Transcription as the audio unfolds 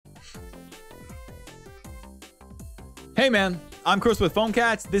Hey man, I'm Chris with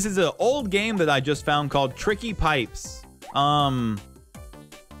Foamcats. This is an old game that I just found called Tricky Pipes. You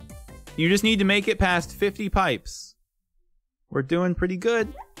just need to make it past 50 pipes. We're doing pretty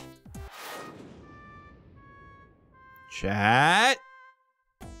good. Chat.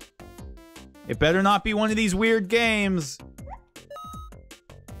 It better not be one of these weird games.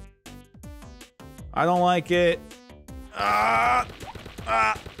 I don't like it.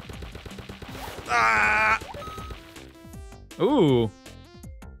 Ooh.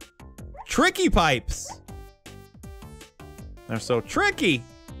 Tricky pipes. They're so tricky.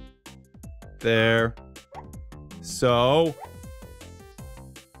 They're so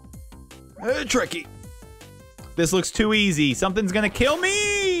tricky. This looks too easy. Something's gonna kill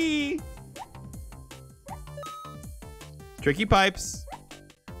me. Tricky pipes.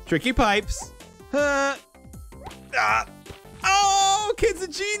 Tricky pipes. Oh, kid's a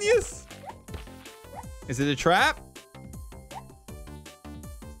genius. Is it a trap?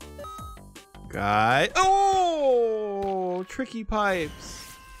 Guy. Oh, tricky pipes.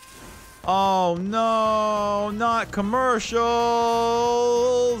 Oh no, not commercials.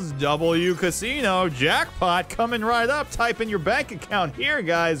 W Casino jackpot coming right up. Type in your bank account here,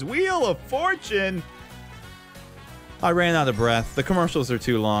 guys. Wheel of Fortune. I ran out of breath. The commercials are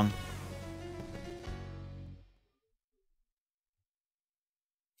too long.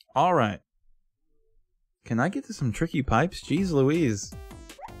 All right. Can I get to some tricky pipes? Jeez Louise.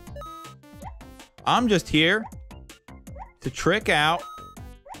 I'm just here to trick out.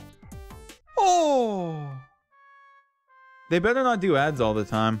 Oh! They better not do ads all the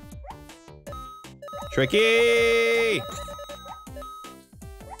time. Tricky!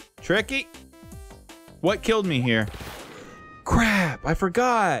 Tricky! What killed me here? Crap, I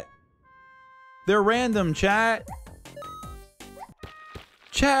forgot. They're random, chat.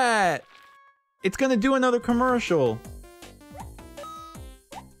 Chat! It's gonna do another commercial.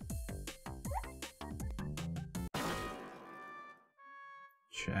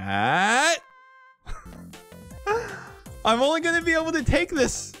 Chat. I'm only gonna be able to take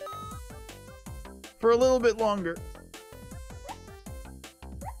this for a little bit longer.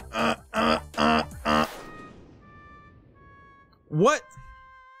 What?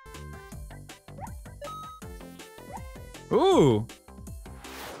 Ooh.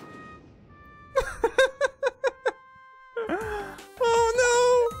 Oh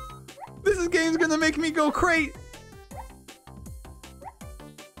no! This game's gonna make me go crazy.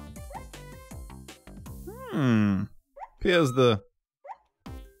 Appears the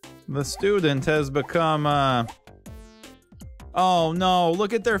student has become oh no,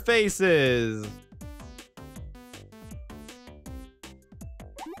 look at their faces.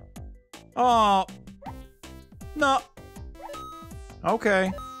 Oh no.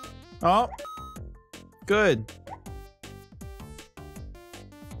 Okay. Oh, good.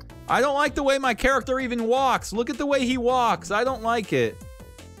 I don't like the way my character even walks. Look at the way he walks. I don't like it.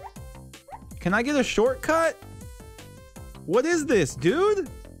 Can I get a shortcut? What is this, dude?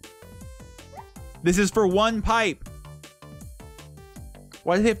 This is for one pipe.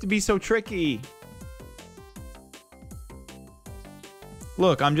 Why do they have to be so tricky?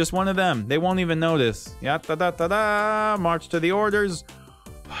 Look, I'm just one of them. They won't even notice. Ya da da da da. March to the orders.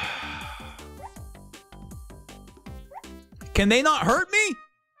 Can they not hurt me?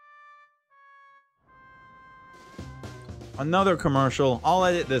 Another commercial. I'll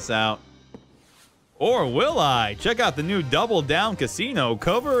edit this out. Or will I? Check out the new Double Down Casino.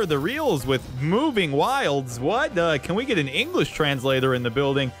 Cover the reels with moving wilds. What? Can we get an English translator in the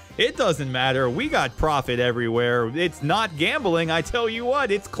building? It doesn't matter. We got profit everywhere. It's not gambling. I tell you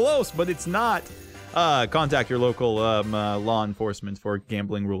what, it's close, but it's not. Contact your local law enforcement for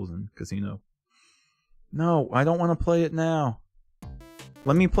gambling rules in casino. No, I don't want to play it now.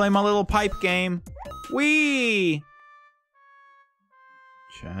 Let me play my little pipe game. Whee!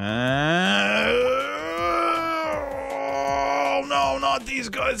 Oh no, not these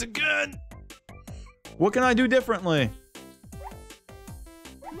guys again. What can I do differently?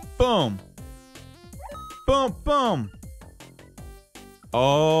 Boom. Boom, boom.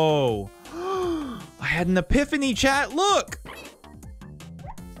 Oh. I had an epiphany, chat. Look.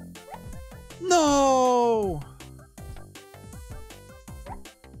 No.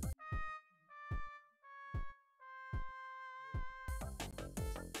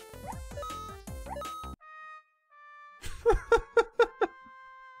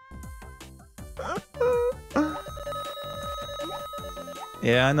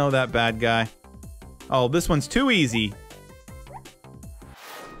 Yeah, I know that bad guy. Oh, this one's too easy.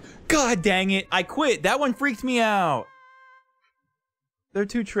 God dang it, I quit. That one freaked me out. They're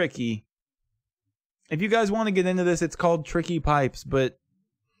too tricky. If you guys want to get into this, it's called Tricky Pipes, but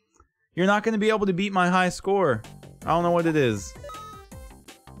you're not going to be able to beat my high score. I don't know what it is.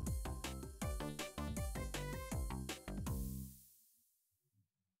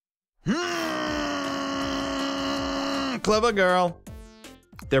 Clever girl.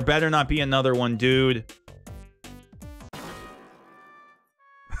 There better not be another one, dude.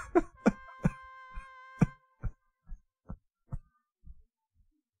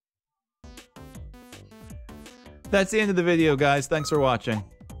 That's the end of the video, guys. Thanks for watching.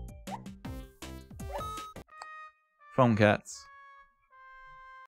 Phone cats.